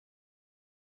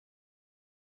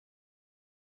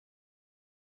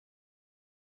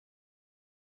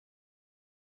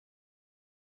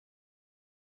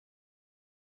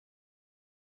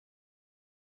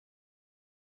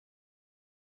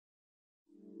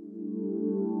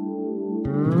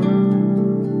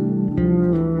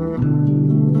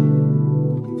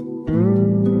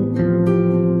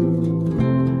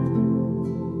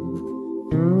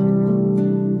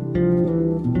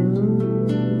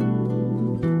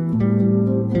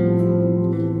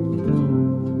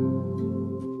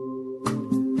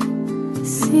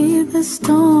the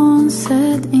stone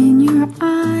set in your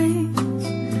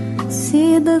eyes,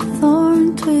 see the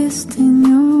thorn twist in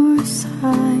your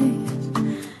side.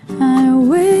 I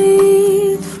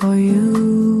wait for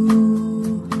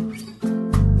you.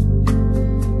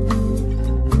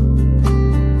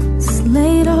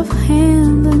 Sleight of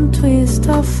hand and twist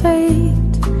of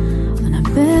fate, on a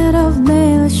bed of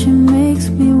nails she makes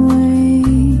me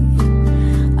wait.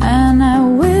 And I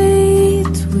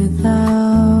wait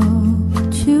without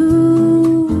you,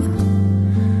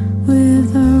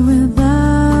 with or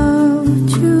without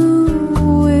you,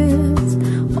 with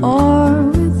or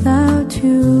without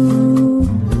you.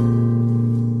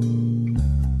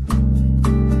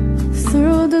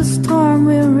 Through the storm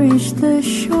we reach the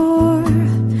shore.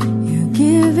 You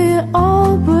give it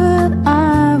all, but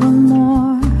I want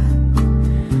more.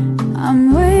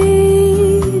 I'm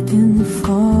waiting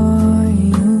for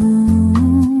you,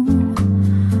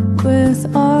 with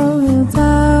or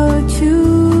without you,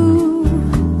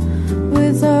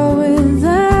 with or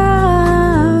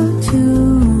without you.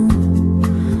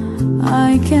 I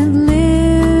can't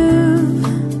live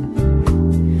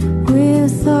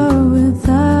with or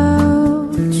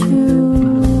without you.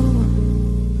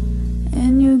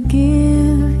 And you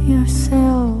give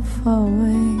yourself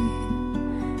away,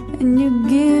 and you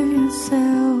give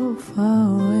yourself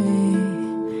away,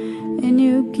 and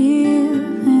you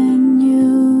give and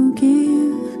you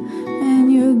give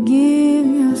and you give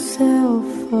yourself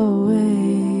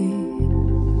away.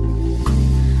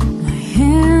 My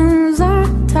hands are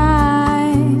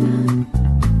tied,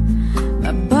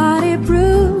 my body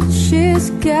bruised, she's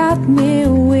got me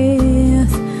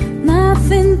with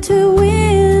nothing to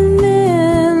win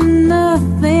and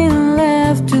nothing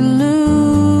left to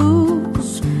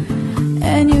lose.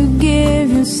 And you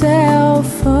give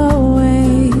yourself away.